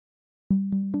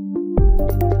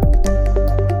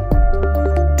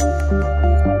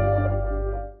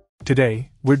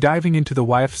Today, we're diving into the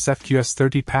YFSFQS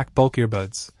 30-pack bulk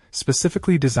earbuds,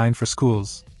 specifically designed for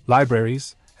schools,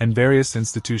 libraries, and various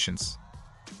institutions.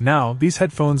 Now, these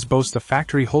headphones boast a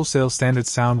factory wholesale standard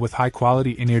sound with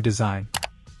high-quality in-ear design.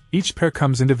 Each pair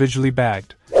comes individually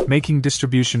bagged, making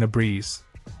distribution a breeze.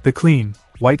 The clean,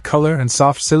 white color and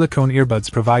soft silicone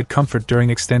earbuds provide comfort during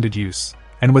extended use,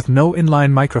 and with no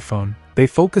inline microphone, they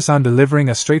focus on delivering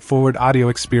a straightforward audio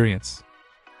experience.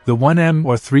 The 1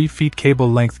 or 3 feet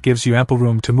cable length gives you ample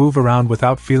room to move around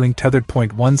without feeling tethered.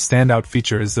 One standout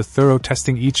feature is the thorough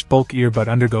testing each bulk earbud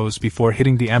undergoes before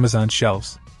hitting the Amazon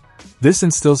shelves. This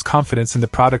instills confidence in the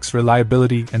product's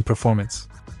reliability and performance.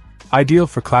 Ideal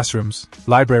for classrooms,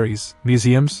 libraries,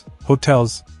 museums,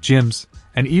 hotels, gyms,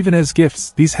 and even as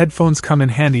gifts, these headphones come in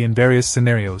handy in various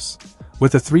scenarios.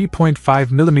 With a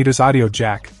 3.5mm audio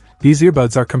jack, these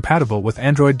earbuds are compatible with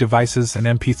Android devices and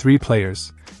MP3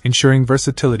 players, ensuring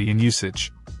versatility in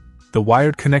usage. The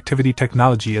wired connectivity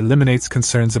technology eliminates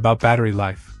concerns about battery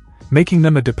life, making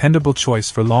them a dependable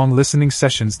choice for long listening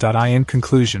sessions. In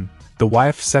conclusion, the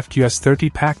YFSFQS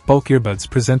 30-pack bulk earbuds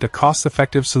present a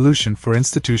cost-effective solution for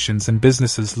institutions and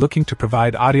businesses looking to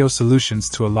provide audio solutions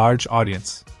to a large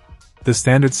audience. The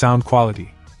standard sound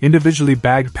quality, individually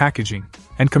bagged packaging,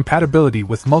 and compatibility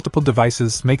with multiple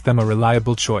devices make them a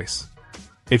reliable choice.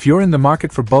 If you're in the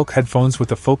market for bulk headphones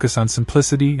with a focus on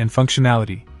simplicity and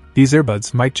functionality, these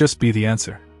earbuds might just be the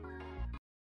answer.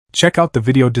 Check out the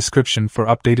video description for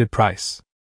updated price.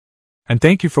 And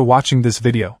thank you for watching this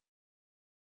video.